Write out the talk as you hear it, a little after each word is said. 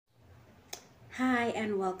Hi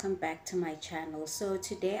and welcome back to my channel. So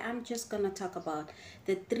today I'm just gonna talk about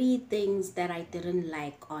the three things that I didn't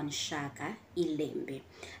like on Shaka Ilembe.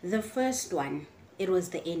 The first one, it was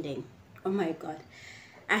the ending. Oh my god,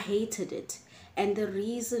 I hated it. And the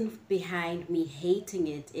reason behind me hating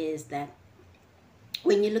it is that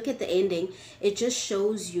when you look at the ending, it just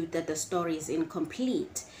shows you that the story is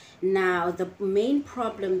incomplete. Now, the main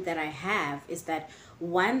problem that I have is that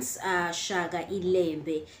once Shaka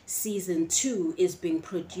Ilembe season 2 is being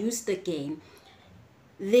produced again,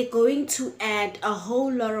 they're going to add a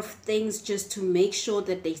whole lot of things just to make sure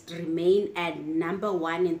that they remain at number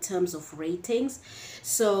one in terms of ratings.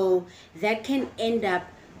 So that can end up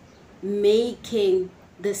making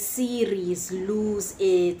the series lose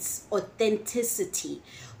its authenticity,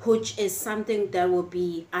 which is something that will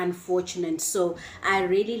be unfortunate. So I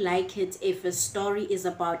really like it if a story is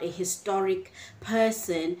about a historic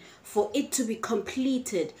person, for it to be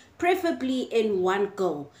completed, preferably in one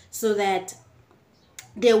go, so that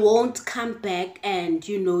they won't come back and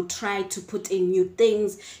try to put in new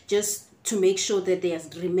things just to make sure that they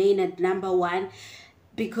remain at number one,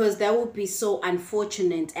 because that would be so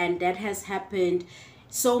unfortunate. And that has happened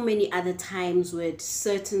so many other times with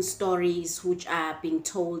certain stories which are being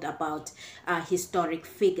told about historic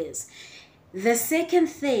figures. The second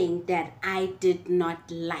thing that I did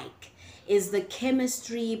not like is the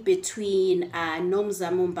chemistry between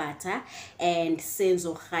Nomza Mumbata and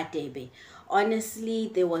Senzo Khadebe.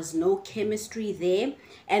 Honestly, there was no chemistry there,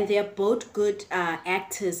 and they're both good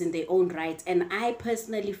actors in their own right. And I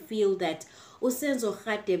personally feel that Usenzo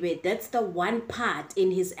Khadebe, that's the one part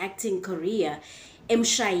in his acting career,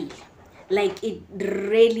 Mshail. Like, it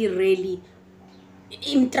really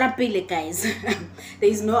imtrapile, guys.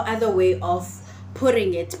 There's no other way of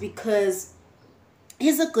putting it, because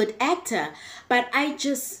he's a good actor, but I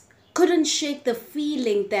just couldn't shake the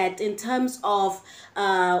feeling that in terms of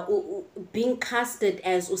being casted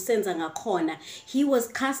as Usenza Ngakona, he was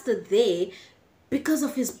casted there because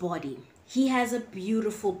of his body. He has a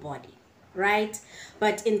beautiful body, right?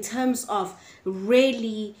 But in terms of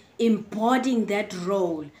really embodying that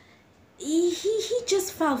role, he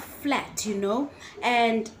just fell flat.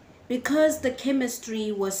 And because the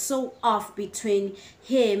chemistry was so off between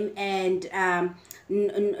him and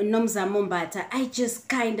Nomza Mombata, I just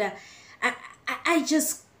I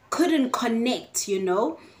just couldn't connect.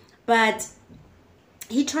 But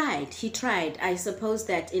he tried. I suppose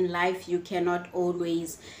that in life you cannot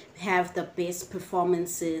always have the best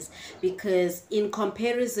performances, because in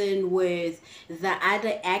comparison with the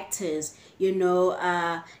other actors,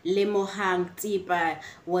 Lemohang Tsipa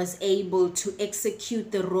was able to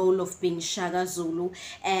execute the role of being Shaka Zulu,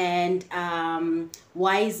 and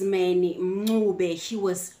Wiseman Mube, he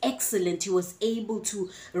was excellent. He was able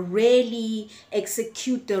to really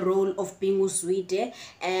execute the role of being Uzwide.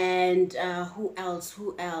 And who else?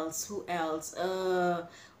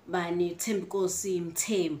 Bani Temkosi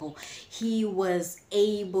Mtembo. He was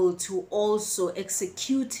able to also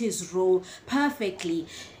execute his role perfectly.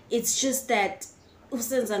 It's just that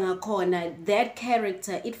Usenza Ngakona, that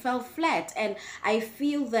character, it fell flat. And I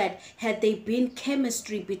feel that had there been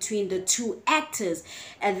chemistry between the two actors,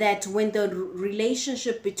 and that when the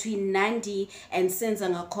relationship between Nandi and Senza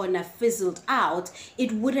Ngakona fizzled out,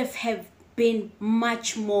 it would have been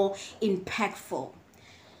much more impactful.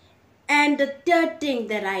 And the third thing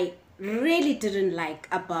that I really didn't like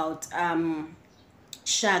about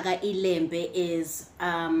Shaka Ilembe is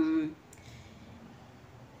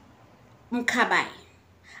Mkabai.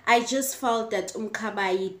 I just felt that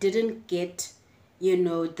Mkabai didn't get,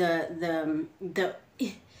 the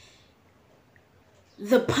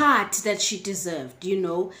part that she deserved.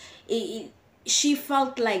 She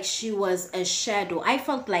felt like she was a shadow. I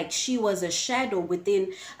felt like she was a shadow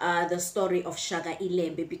within the story of Shaka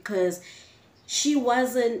Ilembe, because she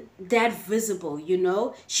wasn't that visible.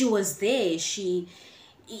 She was there. She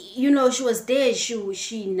was there.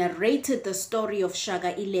 She narrated the story of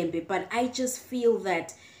Shaka Ilembe, but I just feel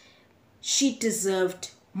that she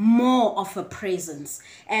deserved more of a presence.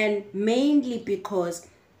 And mainly because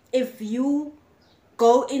if you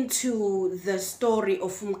go into the story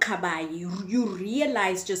of Mkabayi, you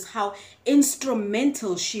realize just how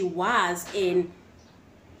instrumental she was in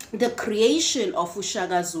the creation of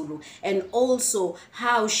Ushaka Zulu, and also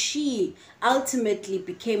how she ultimately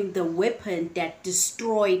became the weapon that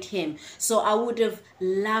destroyed him. So I would have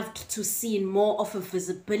loved to see more of a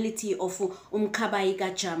visibility of Umkabayi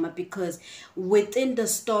Gajama, because within the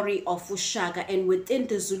story of Ushaka and within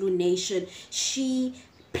the Zulu nation, she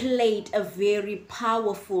played a very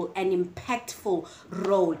powerful and impactful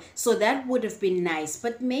role. So that would have been nice.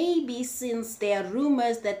 But maybe since there are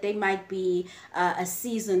rumors that there might be a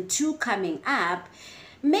season 2 coming up,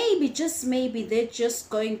 maybe, just maybe, they're just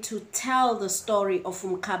going to tell the story of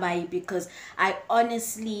Umkabayi, because I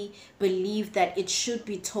honestly believe that it should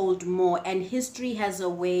be told more. And history has a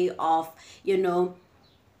way of, you know,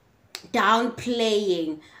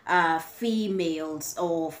 downplaying females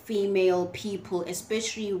or female people,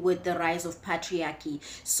 especially with the rise of patriarchy.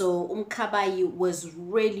 So Umkabayi was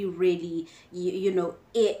really, really, you know,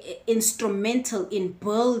 instrumental in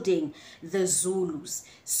building the Zulus.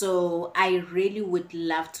 So I really would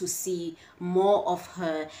love to see more of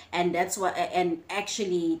her. And that's why, and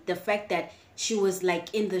actually the fact that she was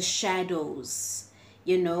like in the shadows,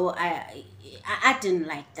 you know, I didn't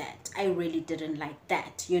like that. I really didn't like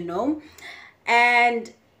that, you know.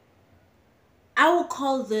 And I will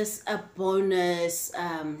call this a bonus,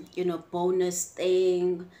 you know, bonus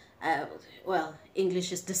thing. uh, well,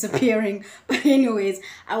 English is disappearing. But anyways,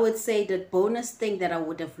 I would say the bonus thing that I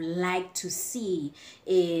would have liked to see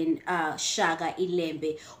in Shaka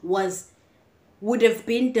Ilembe would have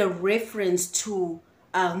been the reference to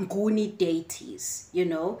Nguni deities, you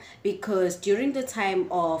know, because during the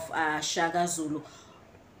time of Shaka Zulu,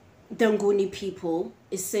 the Nguni people,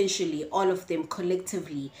 essentially all of them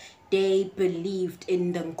collectively, they believed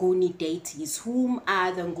in the Nguni deities. Whom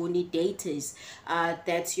are the Nguni deities?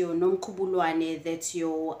 That's your Nomkubulwane, that's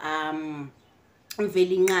your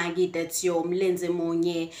Mvelinqaki, that's your Mlenze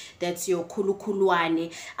Monye, that's your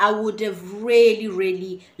Kulukulwane. I would have really,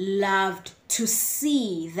 really loved to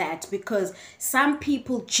see that, because some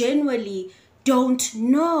people genuinely don't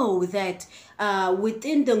know that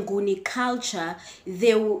within the Nguni culture,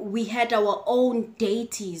 we had our own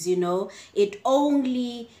deities, you know. It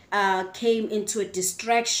only came into a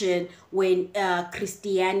distraction when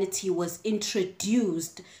Christianity was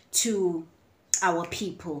introduced to our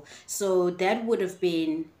people. So that would have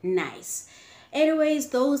been nice.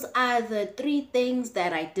 Anyways, those are the three things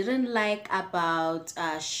that I didn't like about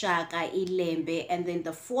Shaka Ilembe. And then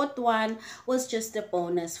the fourth one was just a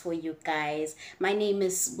bonus for you guys. My name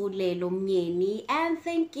is Bulelo Mnyeni, and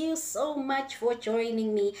thank you so much for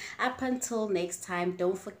joining me. Up until next time,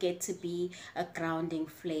 don't forget to be a grounding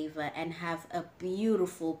flavor and have a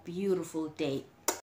beautiful, beautiful day.